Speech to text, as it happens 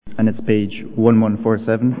and it's page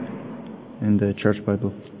 1147 in the Church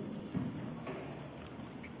Bible.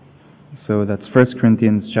 So that's 1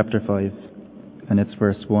 Corinthians chapter 5, and it's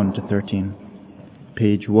verse 1 to 13,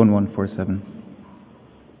 page 1147.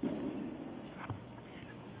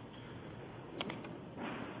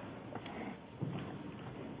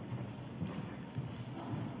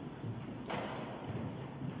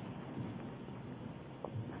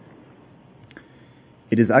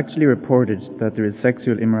 It is actually reported that there is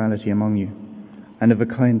sexual immorality among you, and of a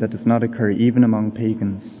kind that does not occur even among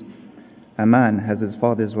pagans. A man has his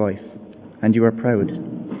father's wife, and you are proud.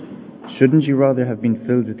 Shouldn't you rather have been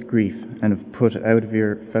filled with grief and have put out of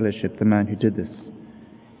your fellowship the man who did this?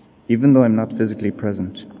 Even though I am not physically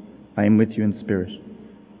present, I am with you in spirit,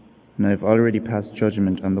 and I have already passed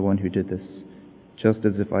judgment on the one who did this, just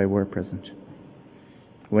as if I were present.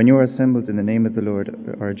 When you are assembled in the name of the Lord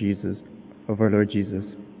our Lord Jesus,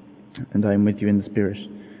 and I am with you in the Spirit,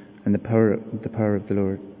 and the power of the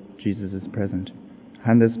Lord Jesus is present,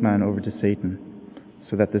 hand this man over to Satan,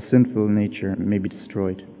 so that the sinful nature may be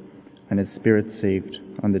destroyed, and his spirit saved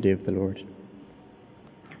on the day of the Lord.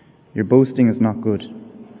 Your boasting is not good.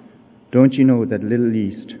 Don't you know that little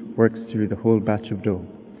yeast works through the whole batch of dough?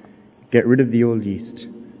 Get rid of the old yeast,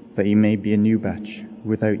 that you may be a new batch,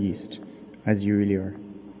 without yeast, as you really are.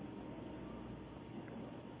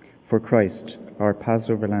 For Christ, our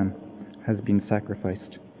Passover lamb, has been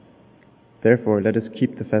sacrificed. Therefore, let us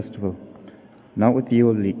keep the festival, not with the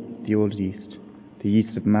old yeast, the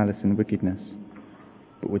yeast of malice and wickedness,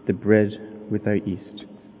 but with the bread without yeast,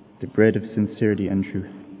 the bread of sincerity and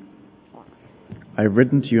truth. I have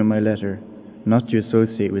written to you in my letter not to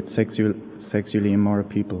associate with sexually immoral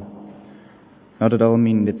people, not at all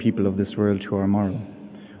meaning the people of this world who are immoral,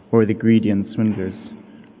 or the greedy and swindlers,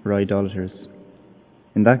 or idolaters.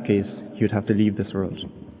 In that case, you would have to leave this world.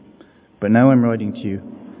 But now I'm writing to you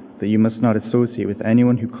that you must not associate with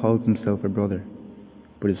anyone who calls himself a brother,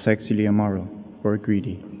 but is sexually immoral or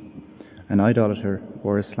greedy, an idolater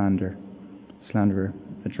or a slanderer,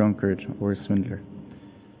 a drunkard or a swindler.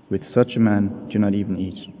 With such a man do not even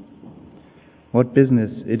eat. What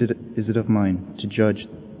business is it of mine to judge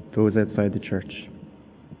those outside the church?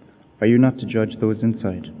 Are you not to judge those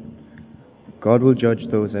inside? God will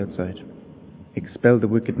judge those outside. Expel the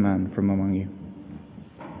wicked man from among you.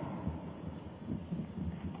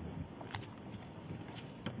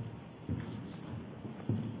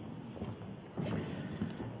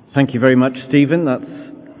 Thank you very much, Stephen. That's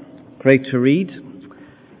great to read.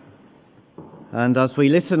 And as we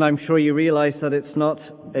listen, I'm sure you realize that it's not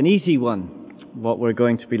an easy one, what we're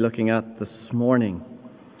going to be looking at this morning.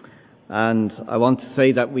 And I want to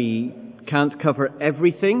say that we can't cover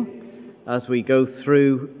everything as we go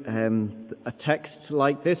through a text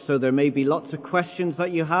like this, so there may be lots of questions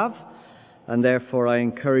that you have, and therefore I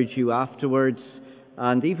encourage you afterwards,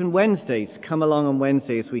 and even Wednesdays, come along on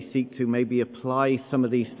Wednesday as we seek to maybe apply some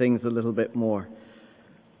of these things a little bit more.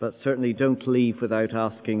 But certainly don't leave without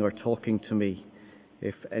asking or talking to me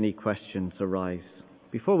if any questions arise.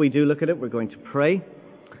 Before we do look at it, we're going to pray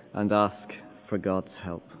and ask for God's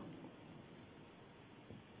help.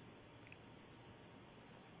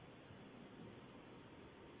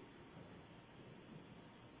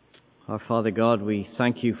 Our Father God, we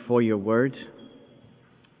thank you for your word.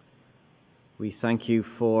 We thank you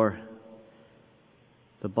for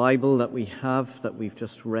the Bible that we have, that we've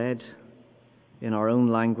just read in our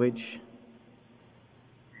own language,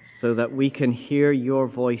 so that we can hear your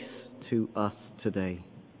voice to us today.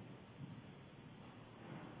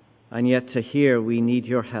 And yet to hear, we need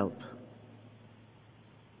your help.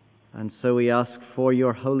 And so we ask for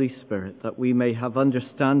your Holy Spirit, that we may have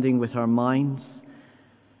understanding with our minds,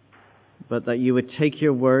 but that you would take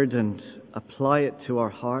your word and apply it to our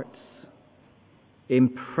hearts,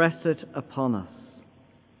 impress it upon us,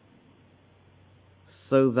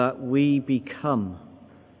 so that we become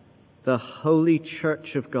the holy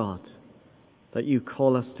church of God that you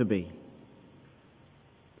call us to be,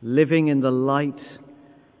 living in the light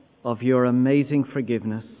of your amazing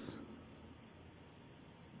forgiveness,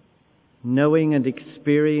 knowing and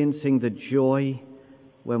experiencing the joy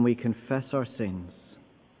when we confess our sins,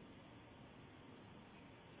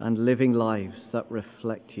 and living lives that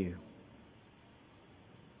reflect you.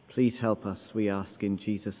 Please help us, we ask in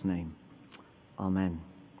Jesus' name. Amen.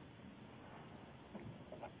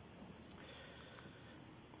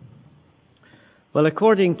 Well,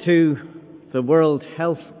 according to the World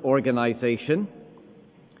Health Organization,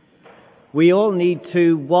 we all need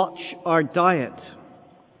to watch our diet.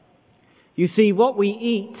 You see, what we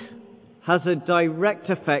eat has a direct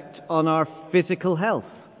effect on our physical health.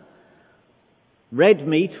 Red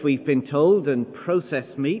meat, we've been told, and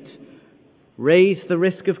processed meat raise the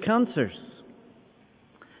risk of cancers.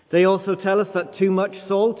 They also tell us that too much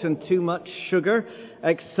salt and too much sugar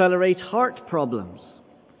accelerate heart problems.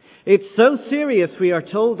 It's so serious, we are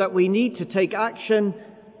told, that we need to take action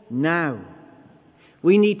now.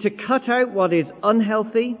 We need to cut out what is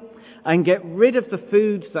unhealthy and get rid of the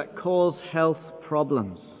foods that cause health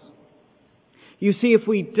problems. You see, if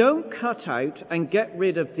we don't cut out and get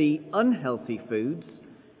rid of the unhealthy foods,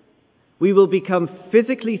 we will become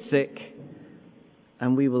physically sick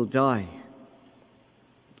and we will die.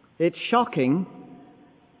 It's shocking,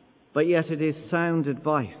 but yet it is sound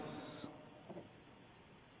advice.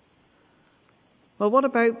 Well, what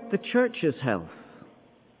about the church's health?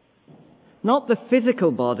 Not the physical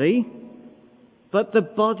body, but the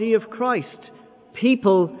body of Christ.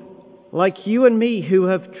 People like you and me who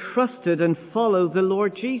have trusted and followed the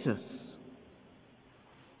Lord Jesus.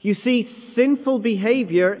 You see, sinful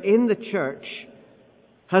behavior in the church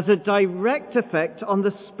has a direct effect on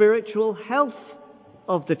the spiritual health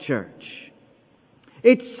of the church.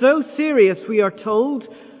 It's so serious, we are told,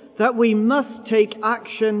 that we must take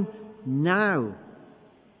action now.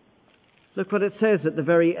 Look what it says at the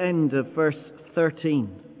very end of verse 13.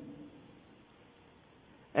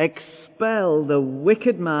 Expel the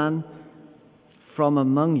wicked man from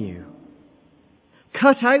among you.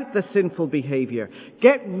 Cut out the sinful behavior.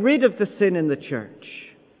 Get rid of the sin in the church.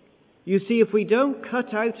 You see, if we don't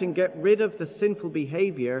cut out and get rid of the sinful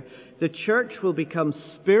behavior, the church will become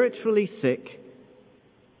spiritually sick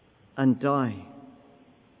and die.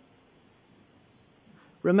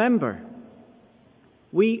 Remember,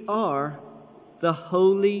 we are the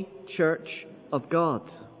holy church of God.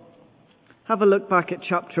 Have a look back at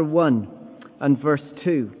chapter 1 and verse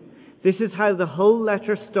 2. This is how the whole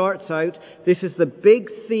letter starts out. This is the big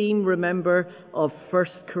theme, remember, of 1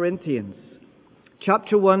 Corinthians.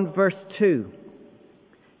 Chapter 1, verse 2.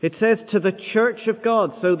 It says, to the church of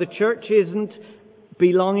God. So the church isn't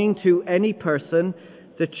belonging to any person.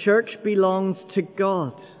 The church belongs to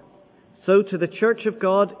God. So to the church of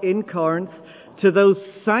God in Corinth, to those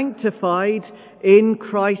sanctified in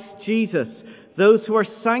Christ Jesus. Those who are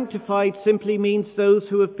sanctified simply means those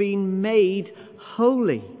who have been made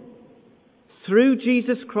holy. Through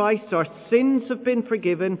Jesus Christ, our sins have been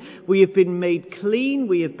forgiven. We have been made clean.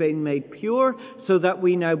 We have been made pure so that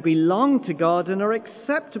we now belong to God and are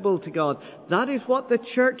acceptable to God. That is what the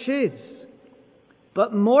church is.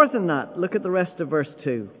 But more than that, look at the rest of verse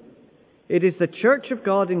 2. It is the church of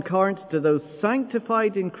God in Corinth, to those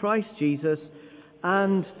sanctified in Christ Jesus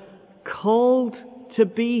and called to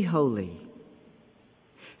be holy.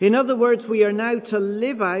 In other words, we are now to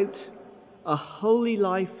live out a holy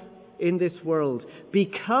life in this world.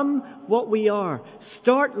 Become what we are.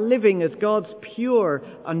 Start living as God's pure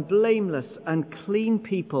and blameless and clean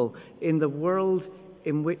people in the world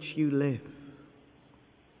in which you live.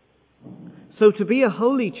 So to be a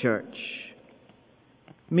holy church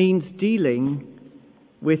means dealing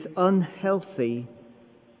with unhealthy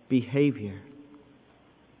behavior.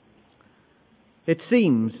 It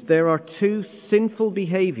seems there are two sinful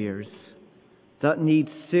behaviors that need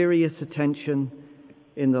serious attention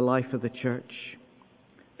in the life of the church.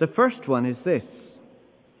 The first one is this: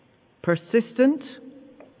 persistent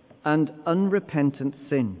and unrepentant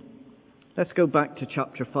sin. Let's go back to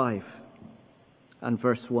chapter 5 and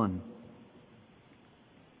verse 1.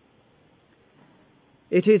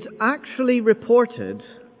 It is actually reported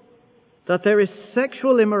that there is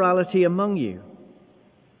sexual immorality among you,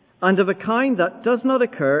 and of a kind that does not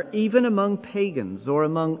occur even among pagans or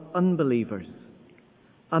among unbelievers.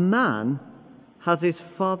 A man has his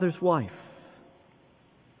father's wife.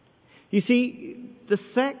 You see, the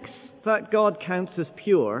sex that God counts as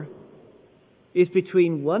pure is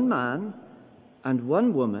between one man and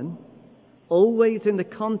one woman, always in the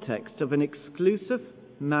context of an exclusive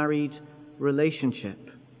married relationship.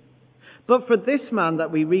 But for this man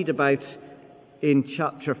that we read about in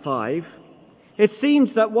chapter 5, it seems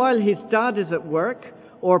that while his dad is at work,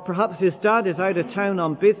 or perhaps his dad is out of town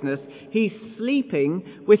on business, he's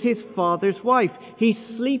sleeping with his father's wife. He's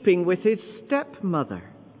sleeping with his stepmother.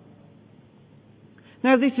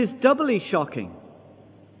 Now this is doubly shocking.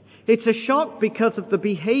 It's a shock because of the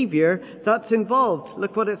behavior that's involved.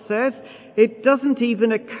 Look what it says. It doesn't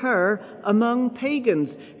even occur among pagans.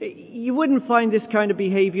 You wouldn't find this kind of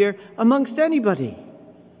behavior amongst anybody.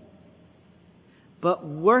 But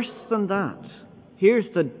worse than that, here's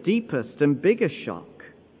the deepest and biggest shock.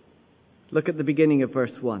 Look at the beginning of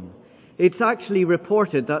verse 1. It's actually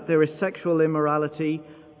reported that there is sexual immorality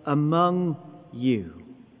among you.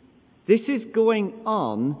 This is going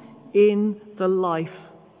on in the life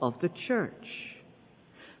of the church.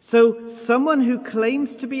 So someone who claims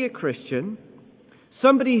to be a Christian,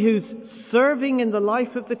 somebody who's serving in the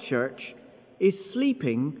life of the church, is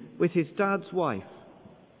sleeping with his dad's wife,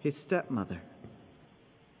 his stepmother.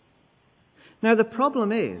 Now the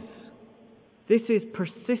problem is, this is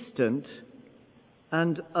persistent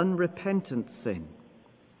and unrepentant sin.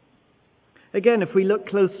 Again, if we look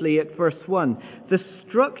closely at verse 1, the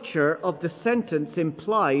structure of the sentence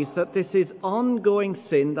implies that this is ongoing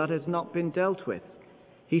sin that has not been dealt with.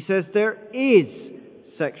 He says there is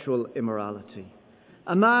sexual immorality.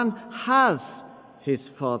 A man has his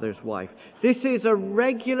father's wife. This is a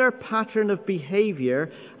regular pattern of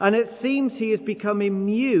behavior, and it seems he has become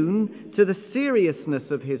immune to the seriousness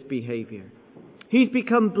of his behavior. He's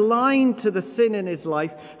become blind to the sin in his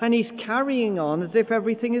life, and he's carrying on as if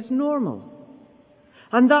everything is normal.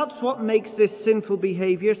 And that's what makes this sinful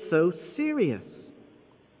behavior so serious.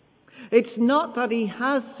 It's not that he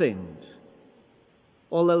has sinned,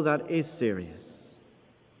 although that is serious.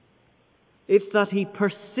 It's that he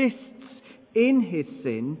persists in his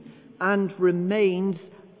sin and remains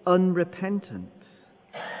unrepentant.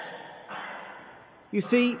 You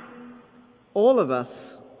see, all of us,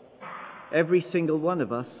 every single one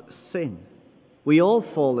of us, sin. We all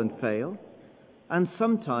fall and fail, and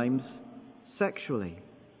sometimes sexually.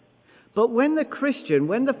 But when the Christian,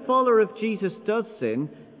 when the follower of Jesus does sin,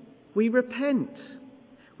 we repent.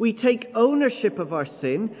 We take ownership of our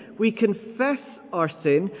sin, we confess our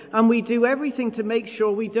sin, and we do everything to make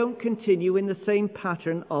sure we don't continue in the same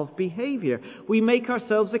pattern of behavior. We make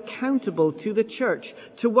ourselves accountable to the church,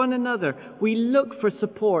 to one another. We look for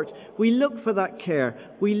support. We look for that care.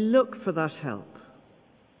 We look for that help.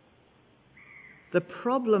 The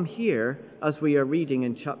problem here, as we are reading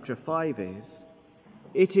in chapter 5, is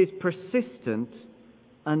it is persistent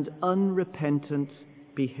and unrepentant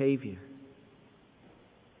behavior.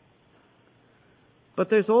 But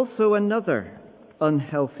there's also another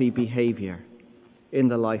unhealthy behavior in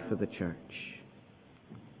the life of the church.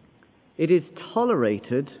 It is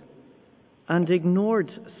tolerated and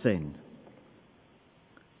ignored sin.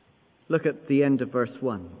 Look at the end of verse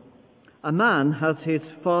 1. A man has his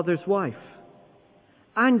father's wife,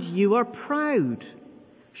 and you are proud.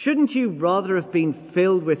 Shouldn't you rather have been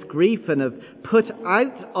filled with grief and have put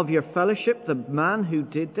out of your fellowship the man who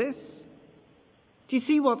did this? Do you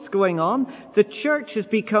see what's going on? The church has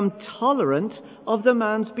become tolerant of the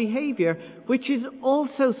man's behavior, which is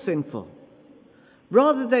also sinful.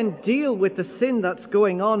 Rather than deal with the sin that's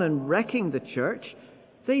going on and wrecking the church,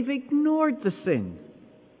 they've ignored the sin.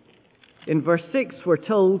 In verse 6 we're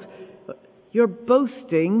told, your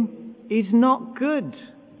boasting is not good.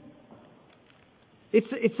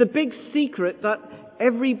 It's a big secret that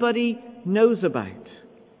everybody knows about.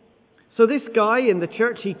 So this guy in the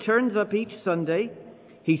church, he turns up each Sunday,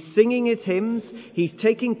 he's singing his hymns, he's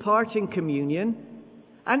taking part in communion,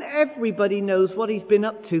 and everybody knows what he's been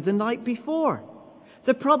up to the night before.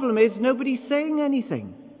 The problem is nobody's saying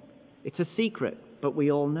anything. It's a secret, but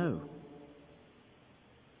we all know.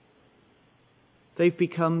 They've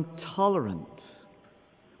become tolerant.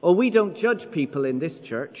 Oh, we don't judge people in this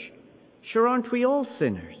church. Sure, aren't we all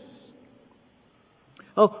sinners?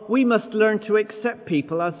 Oh, we must learn to accept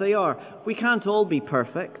people as they are. We can't all be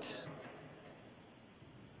perfect.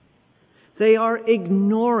 They are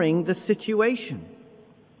ignoring the situation.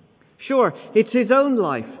 Sure, it's his own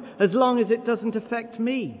life, as long as it doesn't affect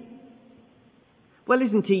me. Well,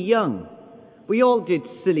 isn't he young? We all did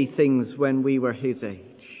silly things when we were his age.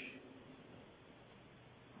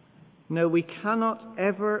 No, we cannot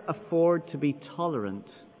ever afford to be tolerant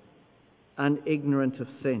and ignorant of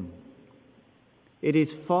sin. It is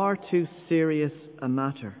far too serious a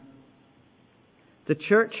matter. The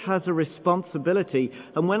church has a responsibility,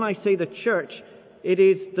 and when I say the church, it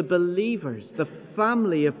is the believers, the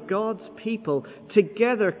family of God's people.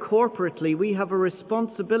 Together, corporately, we have a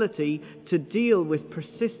responsibility to deal with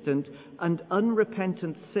persistent and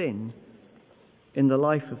unrepentant sin in the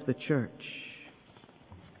life of the church.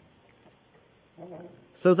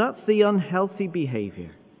 So that's the unhealthy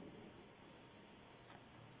behavior.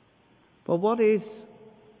 But what is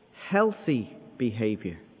healthy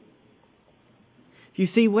behavior? You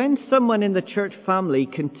see, when someone in the church family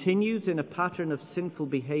continues in a pattern of sinful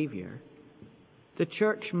behavior, the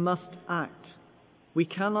church must act. We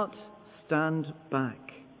cannot stand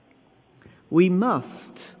back. We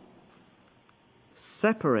must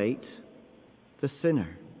separate the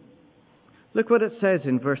sinner. Look what it says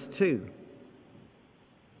in verse 2.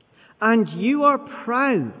 And you are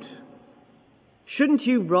proud. Shouldn't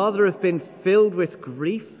you rather have been filled with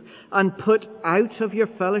grief and put out of your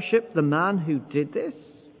fellowship the man who did this?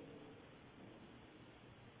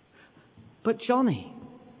 But Jonny,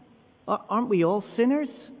 Aren't we all sinners?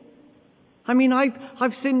 I mean,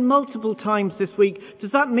 I've sinned multiple times this week.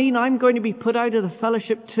 Does that mean I'm going to be put out of the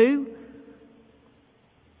fellowship too?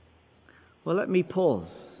 Well, let me pause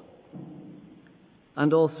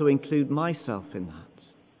and also include myself in that.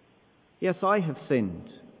 Yes, I have sinned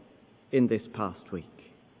in this past week.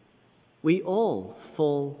 We all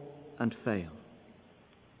fall and fail.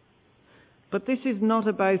 But this is not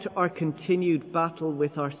about our continued battle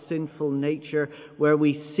with our sinful nature, where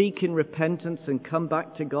we seek in repentance and come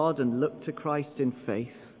back to God and look to Christ in faith.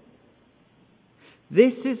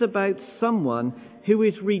 This is about someone who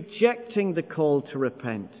is rejecting the call to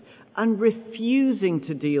repent and refusing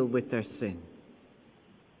to deal with their sin.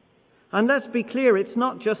 And let's be clear, it's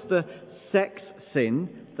not just the sex sin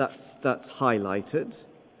that's highlighted.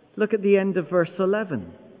 Look at the end of verse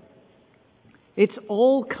 11. It's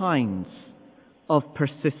all kinds of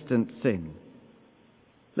persistent sin.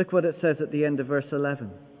 Look what it says at the end of verse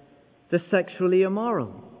 11. The sexually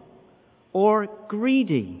immoral or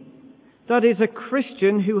greedy. That is, a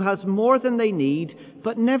Christian who has more than they need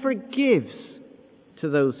but never gives to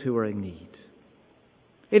those who are in need.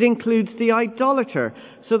 It includes the idolater.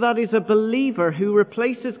 So that is a believer who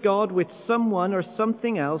replaces God with someone or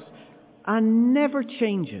something else and never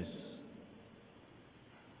changes.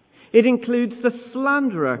 It includes the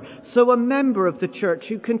slanderer, so a member of the church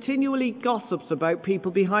who continually gossips about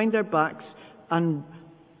people behind their backs and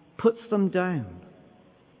puts them down.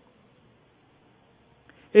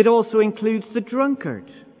 It also includes the drunkard,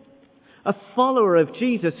 a follower of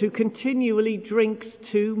Jesus who continually drinks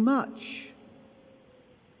too much.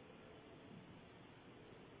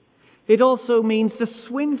 It also means the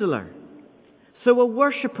swindler, so a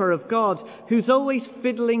worshipper of God who's always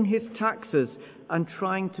fiddling his taxes and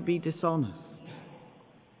trying to be dishonest.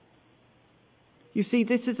 You see,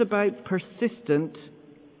 this is about persistent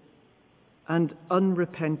and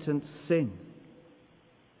unrepentant sin.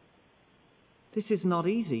 This is not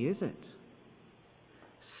easy, is it?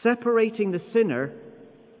 Separating the sinner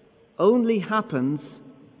only happens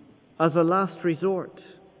as a last resort.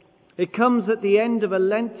 It comes at the end of a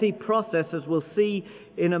lengthy process, as we'll see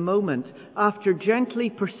in a moment, after gently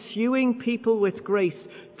pursuing people with grace,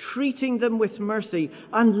 treating them with mercy,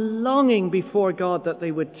 and longing before God that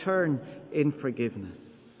they would turn in forgiveness.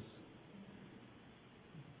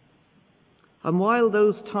 And while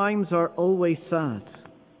those times are always sad,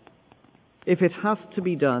 if it has to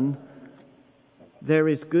be done, there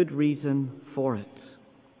is good reason for it.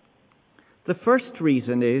 The first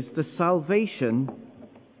reason is the salvation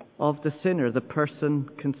of the sinner, the person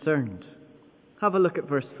concerned. Have a look at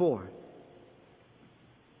verse 4.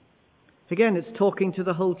 Again, it's talking to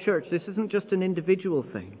the whole church. This isn't just an individual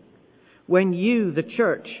thing. When you, the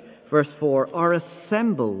church, verse 4, are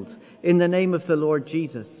assembled in the name of the Lord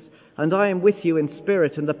Jesus, and I am with you in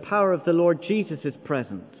spirit, and the power of the Lord Jesus is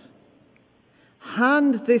present,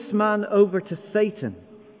 hand this man over to Satan,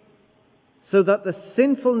 so that the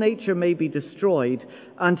sinful nature may be destroyed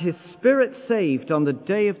and his spirit saved on the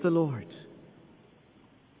day of the Lord.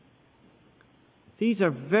 These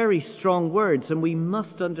are very strong words, and we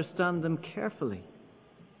must understand them carefully.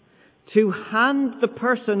 To hand the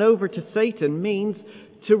person over to Satan means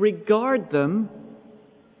to regard them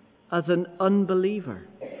as an unbeliever,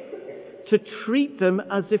 to treat them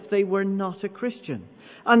as if they were not a Christian.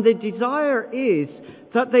 And the desire is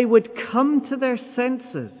that they would come to their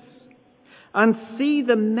senses and see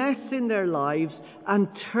the mess in their lives and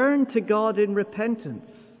turn to God in repentance.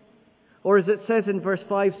 Or as it says in verse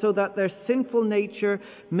 5, so that their sinful nature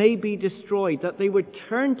may be destroyed, that they would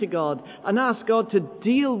turn to God and ask God to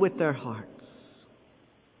deal with their hearts.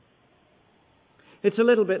 It's a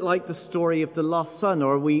little bit like the story of the lost son,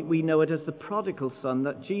 or we know it as the prodigal son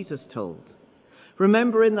that Jesus told.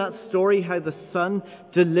 Remember in that story how the son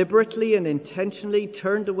deliberately and intentionally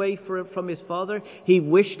turned away from his father? He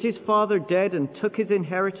wished his father dead and took his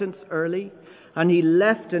inheritance early, and he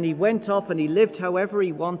left and he went off and he lived however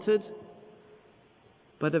he wanted.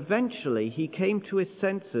 But eventually he came to his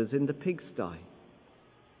senses in the pigsty,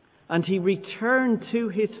 and he returned to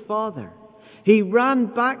his father. He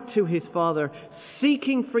ran back to his father,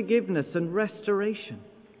 seeking forgiveness and restoration.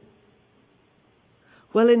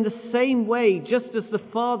 Well, in the same way, just as the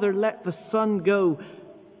Father let the Son go,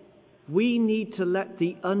 we need to let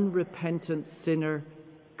the unrepentant sinner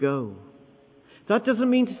go. That doesn't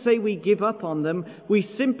mean to say we give up on them.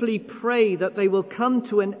 We simply pray that they will come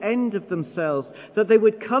to an end of themselves, that they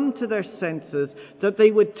would come to their senses, that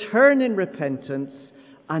they would turn in repentance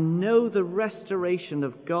and know the restoration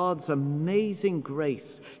of God's amazing grace,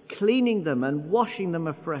 cleaning them and washing them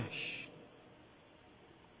afresh.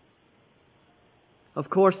 Of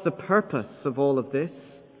course, the purpose of all of this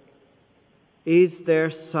is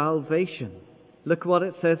their salvation. Look what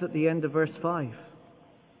it says at the end of verse 5.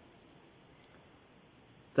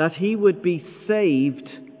 That he would be saved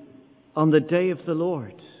on the day of the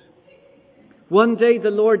Lord. One day the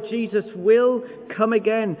Lord Jesus will come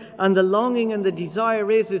again, and the longing and the desire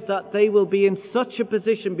is that they will be in such a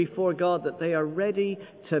position before God that they are ready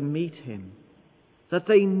to meet him. That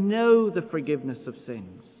they know the forgiveness of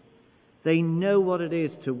sins. They know what it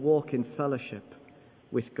is to walk in fellowship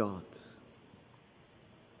with God.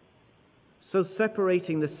 So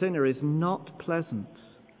separating the sinner is not pleasant,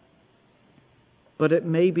 but it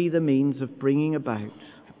may be the means of bringing about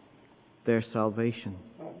their salvation.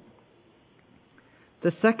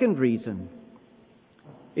 The second reason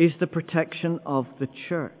is the protection of the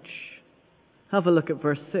church. Have a look at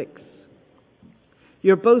verse 6.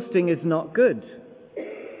 Your boasting is not good.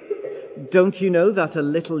 Don't you know that a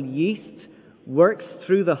little yeast works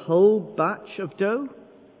through the whole batch of dough?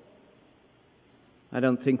 I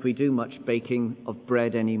don't think we do much baking of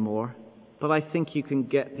bread anymore, but I think you can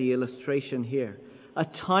get the illustration here. A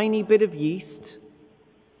tiny bit of yeast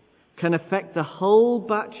can affect the whole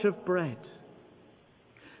batch of bread.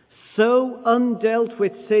 So undealt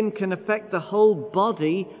with sin can affect the whole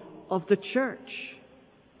body of the church.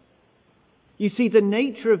 You see, the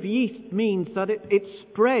nature of yeast means that it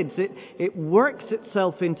spreads, it works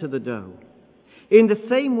itself into the dough. In the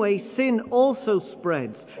same way, sin also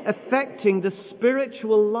spreads, affecting the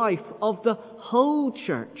spiritual life of the whole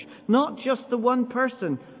church, not just the one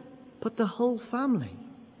person, but the whole family.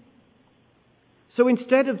 So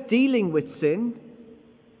instead of dealing with sin,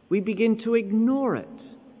 we begin to ignore it.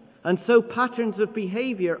 And so patterns of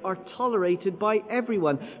behavior are tolerated by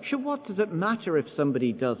everyone. Sure, what does it matter if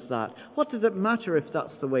somebody does that? What does it matter if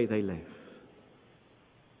that's the way they live?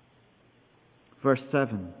 Verse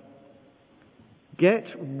 7. Get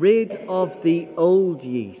rid of the old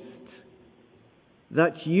yeast,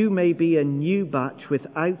 that you may be a new batch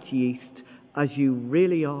without yeast, as you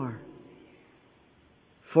really are.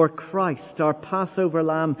 For Christ, our Passover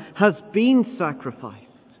lamb, has been sacrificed.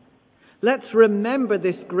 Let's remember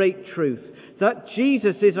this great truth, that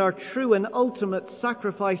Jesus is our true and ultimate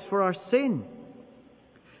sacrifice for our sin.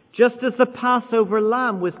 Just as the Passover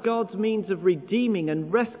lamb was God's means of redeeming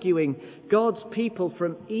and rescuing God's people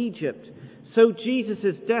from Egypt, so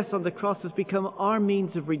Jesus' death on the cross has become our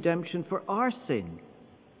means of redemption for our sin.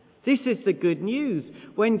 This is the good news.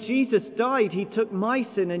 When Jesus died, he took my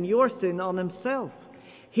sin and your sin on himself.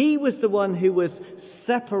 He was the one who was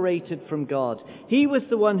separated from God. He was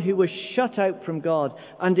the one who was shut out from God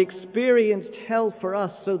and experienced hell for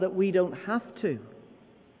us so that we don't have to.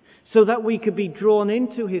 So that we could be drawn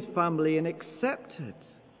into his family and accepted.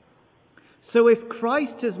 So if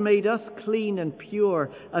Christ has made us clean and pure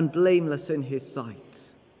and blameless in his sight,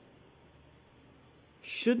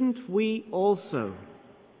 shouldn't we also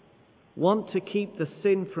want to keep the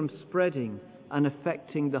sin from spreading and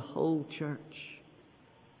affecting the whole church?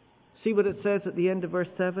 See what it says at the end of verse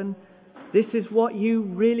 7? This is what you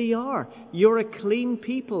really are. You're a clean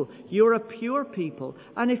people. You're a pure people.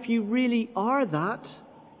 And if you really are that,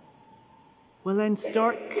 well then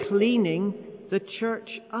start cleaning the church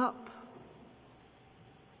up.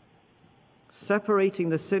 Separating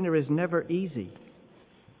the sinner is never easy,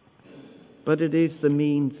 but it is the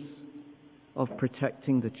means of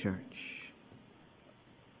protecting the church.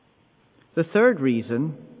 The third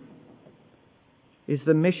reason is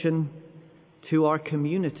the mission to our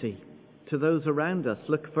community, to those around us.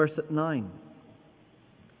 Look verse 9.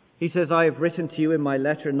 He says, I have written to you in my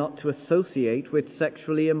letter not to associate with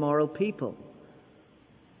sexually immoral people.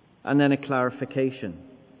 And then a clarification.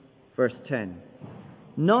 Verse 10.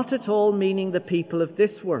 Not at all meaning the people of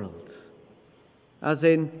this world, as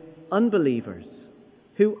in unbelievers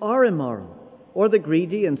who are immoral, or the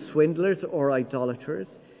greedy and swindlers or idolaters.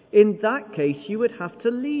 In that case, you would have to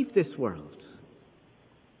leave this world.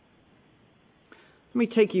 Let me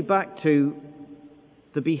take you back to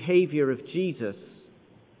the behavior of Jesus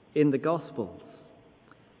in the Gospels.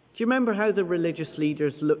 Do you remember how the religious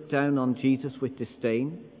leaders looked down on Jesus with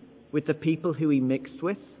disdain, with the people who he mixed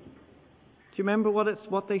with? Do you remember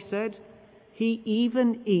what they said? He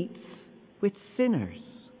even eats with sinners.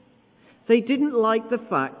 They didn't like the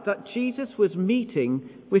fact that Jesus was meeting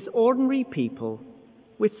with ordinary people,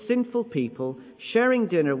 with sinful people, sharing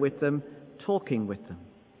dinner with them, talking with them.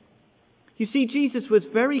 You see, Jesus was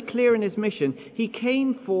very clear in his mission. He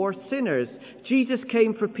came for sinners. Jesus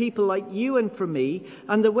came for people like you and for me,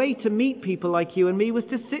 and the way to meet people like you and me was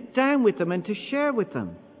to sit down with them and to share with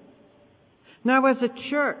them. Now, as a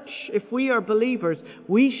church, if we are believers,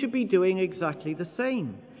 we should be doing exactly the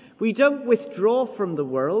same. We don't withdraw from the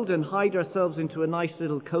world and hide ourselves into a nice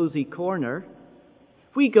little cozy corner.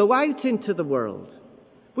 We go out into the world.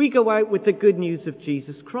 We go out with the good news of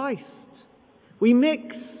Jesus Christ. We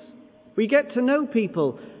mix. We get to know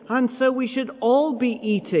people. And so we should all be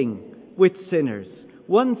eating with sinners,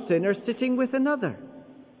 one sinner sitting with another.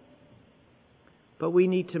 But we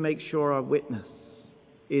need to make sure our witness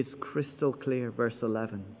is crystal clear, verse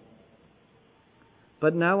 11.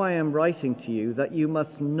 But now I am writing to you that you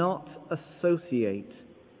must not associate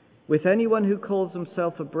with anyone who calls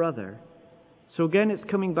himself a brother. So again, it's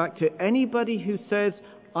coming back to anybody who says,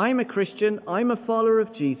 I'm a Christian, I'm a follower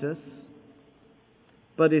of Jesus,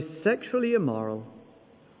 but is sexually immoral,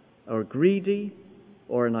 or greedy,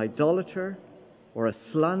 or an idolater, or a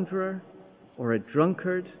slanderer, or a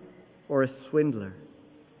drunkard, or a swindler.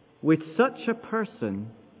 With such a person,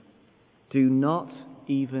 do not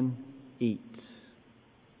even eat.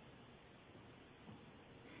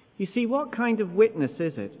 You see, what kind of witness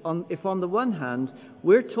is it? If on the one hand,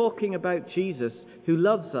 we're talking about Jesus who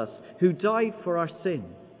loves us, who died for our sin,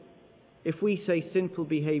 if we say sinful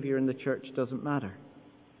behavior in the church doesn't matter?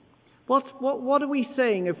 What are we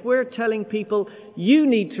saying if we're telling people, you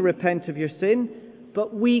need to repent of your sin,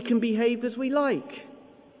 but we can behave as we like?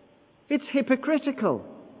 It's hypocritical.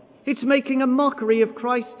 It's making a mockery of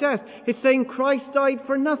Christ's death. It's saying Christ died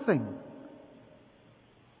for nothing.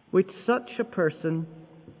 With such a person,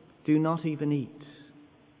 do not even eat.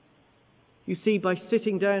 You see, by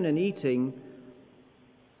sitting down and eating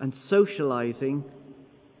and socializing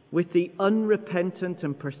with the unrepentant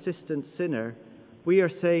and persistent sinner, we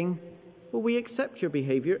are saying, well, we accept your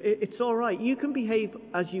behavior. It's all right. You can behave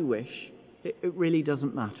as you wish. It really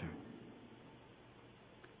doesn't matter.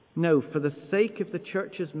 No, for the sake of the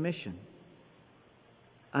church's mission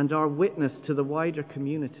and our witness to the wider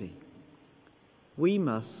community, we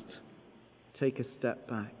must take a step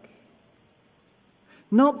back.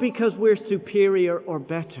 Not because we're superior or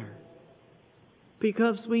better,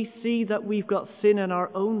 because we see that we've got sin in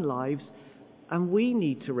our own lives and we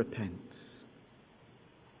need to repent.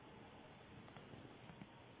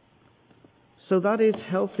 So that is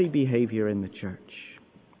healthy behavior in the church.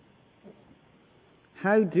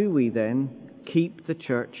 How do we then keep the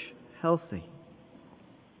church healthy?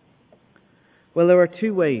 Well, there are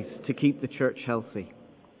two ways to keep the church healthy.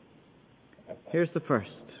 Here's the first.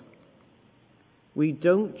 We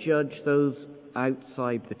don't judge those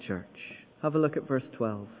outside the church. Have a look at verse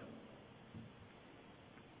 12.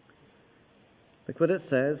 Look what it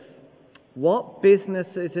says. What business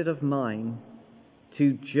is it of mine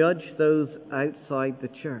to judge those outside the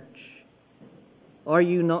church? Are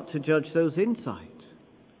you not to judge those inside?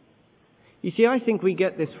 You see, I think we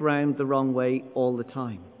get this round the wrong way all the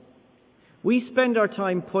time. We spend our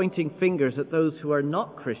time pointing fingers at those who are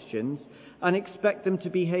not Christians and expect them to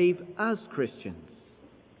behave as Christians.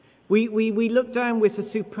 We look down with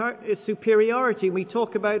a superiority. We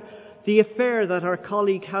talk about the affair that our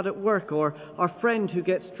colleague had at work or our friend who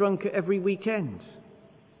gets drunk every weekend.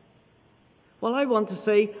 Well, I want to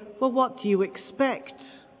say, well, what do you expect?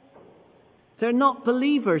 They're not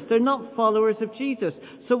believers. They're not followers of Jesus.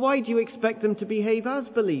 So why do you expect them to behave as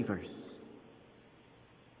believers?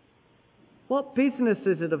 What business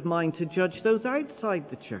is it of mine to judge those outside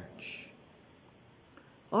the church?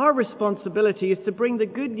 Our responsibility is to bring the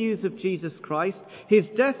good news of Jesus Christ, his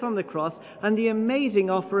death on the cross, and the amazing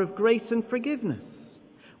offer of grace and forgiveness.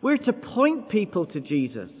 We're to point people to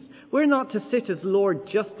Jesus. We're not to sit as Lord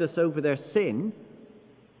Justice over their sin.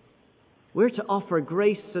 We're to offer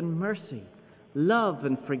grace and mercy, love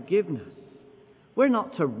and forgiveness. We're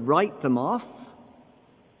not to write them off.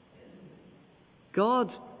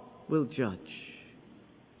 God will judge.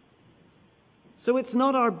 So it's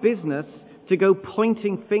not our business to go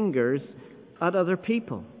pointing fingers at other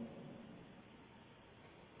people.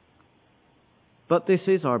 But this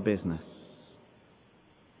is our business.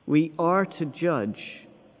 We are to judge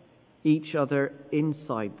each other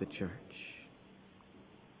inside the church.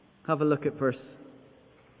 Have a look at verse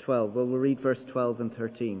 12. Well, we'll read verse 12 and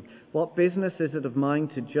 13. What business is it of mine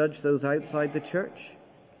to judge those outside the church?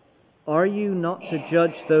 Are you not to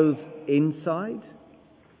judge those inside?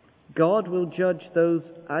 God will judge those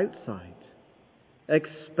outside.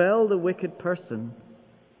 Expel the wicked person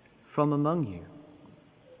from among you.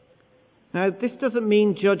 Now, this doesn't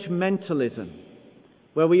mean judgmentalism,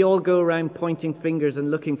 where we all go around pointing fingers and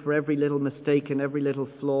looking for every little mistake and every little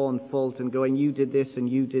flaw and fault and going, you did this and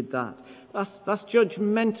you did that. That's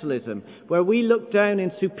judgmentalism, where we look down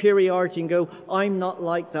in superiority and go, I'm not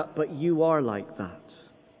like that, but you are like that.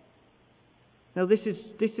 Now, this is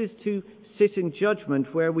to sit in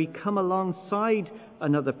judgment where we come alongside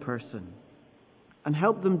another person and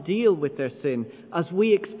help them deal with their sin as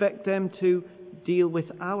we expect them to deal with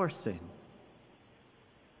our sin.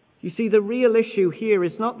 You see, the real issue here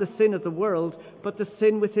is not the sin of the world, but the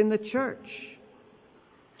sin within the church.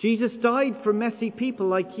 Jesus died for messy people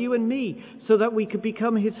like you and me so that we could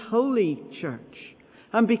become his holy church.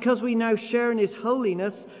 And because we now share in his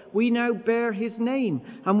holiness, we now bear his name,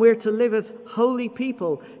 and we're to live as holy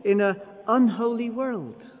people in an unholy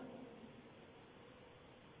world.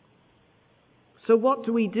 So what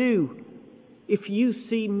do we do if you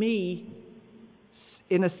see me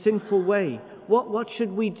in a sinful way? What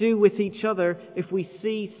should we do with each other if we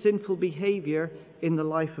see sinful behavior in the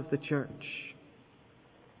life of the church?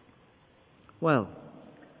 Well,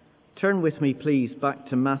 turn with me, please, back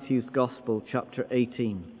to Matthew's Gospel, chapter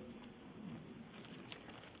 18.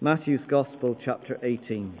 Matthew's Gospel, chapter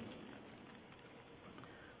 18.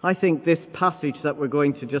 I think this passage that we're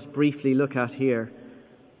going to just briefly look at here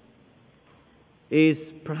is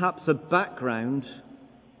perhaps a background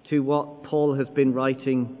to what Paul has been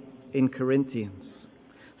writing in Corinthians.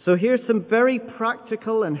 So here's some very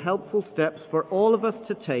practical and helpful steps for all of us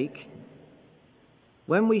to take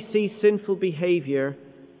when we see sinful behavior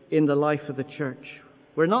in the life of the church.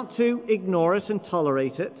 We're not to ignore it and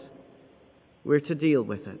tolerate it. We're to deal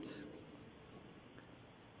with it.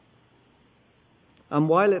 And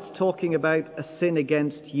while it's talking about a sin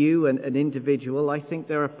against you and an individual, I think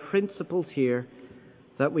there are principles here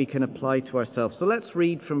that we can apply to ourselves. So let's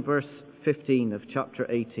read from verse 15 of chapter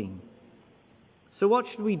 18. So what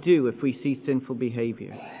should we do if we see sinful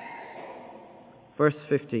behavior? Verse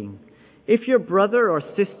 15. If your brother or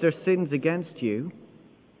sister sins against you,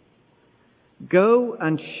 go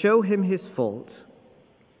and show him his fault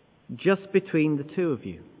just between the two of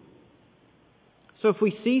you. So if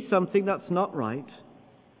we see something that's not right,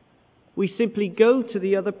 we simply go to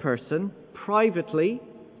the other person privately.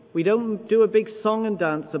 We don't do a big song and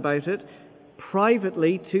dance about it.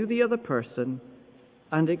 Privately to the other person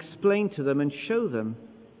and explain to them and show them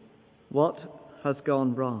what has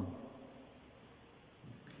gone wrong.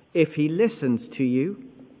 If he listens to you,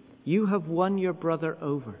 you have won your brother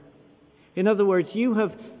over. In other words, you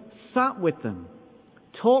have sat with them,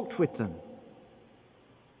 talked with them,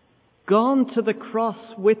 gone to the cross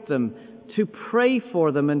with them to pray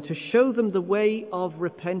for them and to show them the way of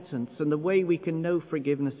repentance and the way we can know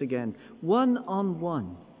forgiveness again.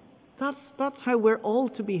 One-on-one. That's how we're all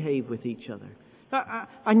to behave with each other.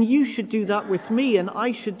 And you should do that with me, and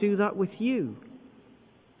I should do that with you.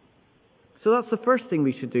 So that's the first thing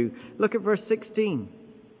we should do. Look at verse 16.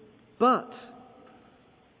 But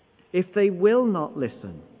if they will not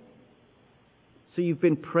listen, so you've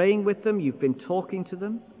been praying with them, you've been talking to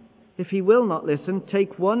them. If he will not listen,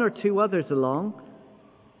 take one or two others along,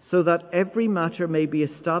 so that every matter may be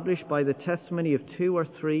established by the testimony of 2 or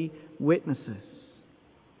 3 witnesses.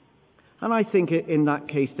 And I think in that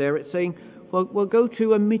case there it's saying, well, we'll go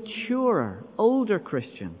to a mature, older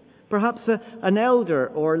Christian, perhaps an elder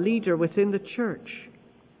or leader within the church,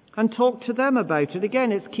 and talk to them about it.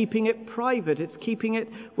 Again, it's keeping it private. It's keeping it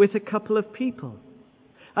with a couple of people.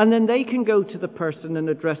 And then they can go to the person and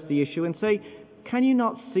address the issue and say, can you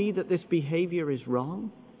not see that this behavior is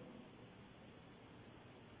wrong?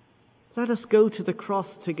 Let us go to the cross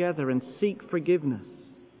together and seek forgiveness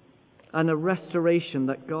and a restoration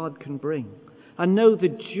that God can bring, and know the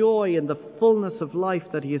joy and the fullness of life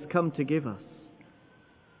that he has come to give us.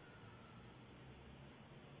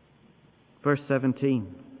 Verse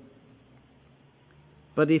 17.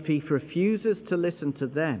 But if he refuses to listen to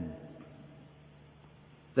them,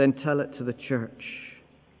 then tell it to the church.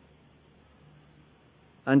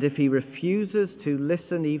 And if he refuses to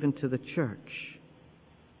listen even to the church,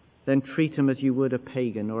 then treat him as you would a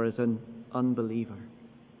pagan or as an unbeliever.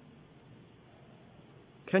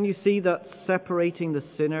 Can you see that separating the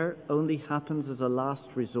sinner only happens as a last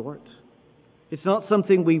resort? It's not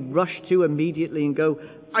something we rush to immediately and go,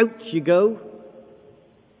 out you go.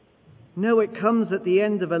 No, it comes at the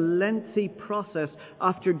end of a lengthy process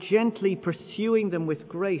after gently pursuing them with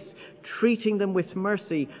grace, treating them with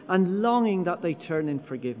mercy, and longing that they turn in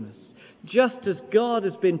forgiveness. Just as God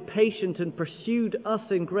has been patient and pursued us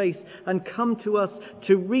in grace and come to us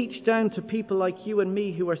to reach down to people like you and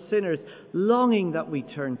me who are sinners, longing that we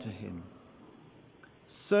turn to him,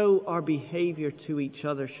 so our behavior to each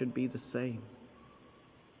other should be the same.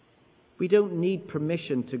 We don't need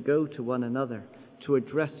permission to go to one another to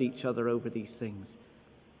address each other over these things.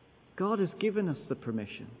 God has given us the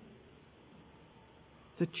permission.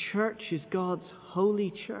 The church is God's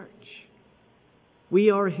holy church.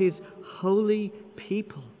 We are his holy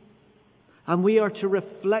people, and we are to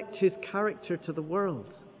reflect his character to the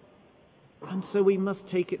world. And so we must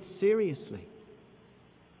take it seriously.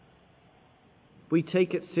 We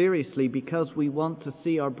take it seriously because we want to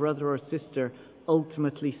see our brother or sister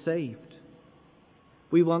ultimately saved.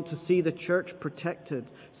 We want to see the church protected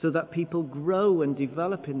so that people grow and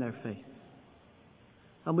develop in their faith.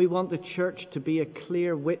 And we want the church to be a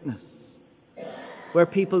clear witness, where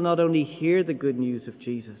people not only hear the good news of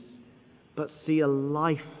Jesus, but see a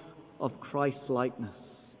life of Christ-likeness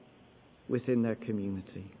within their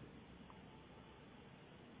community.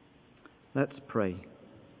 Let's pray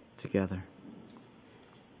together.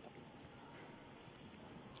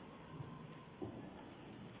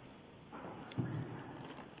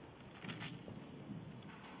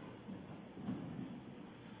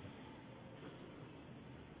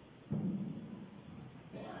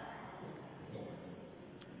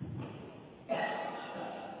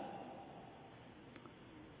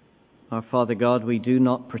 Our Father God, we do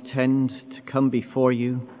not pretend to come before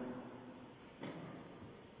you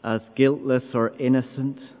as guiltless or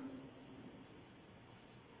innocent.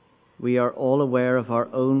 We are all aware of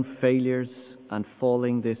our own failures and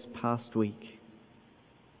falling this past week,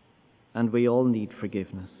 and we all need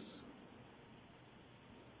forgiveness.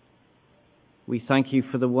 We thank you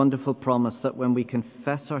for the wonderful promise that when we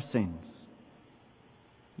confess our sins,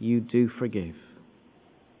 you do forgive.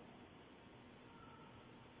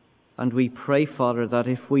 And we pray, Father, that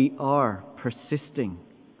if we are persisting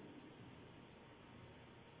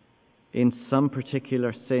in some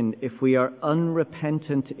particular sin, if we are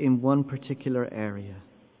unrepentant in one particular area,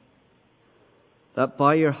 that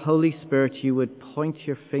by your Holy Spirit you would point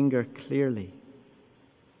your finger clearly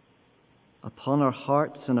upon our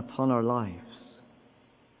hearts and upon our lives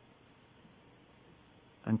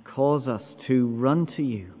and cause us to run to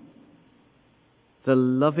you, the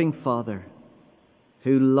loving Father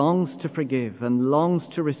who longs to forgive and longs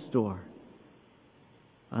to restore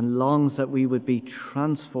and longs that we would be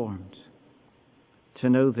transformed to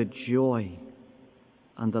know the joy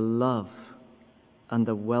and the love and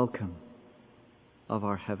the welcome of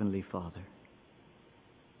our Heavenly Father.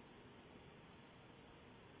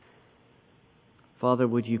 Father,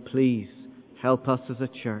 would you please help us as a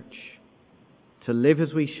church to live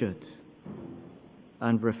as we should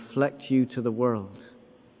and reflect you to the world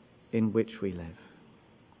in which we live.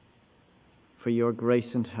 For your grace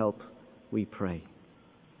and help, we pray.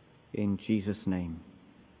 In Jesus' name,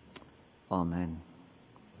 amen.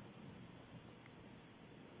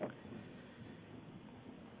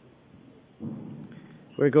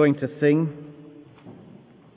 We're going to sing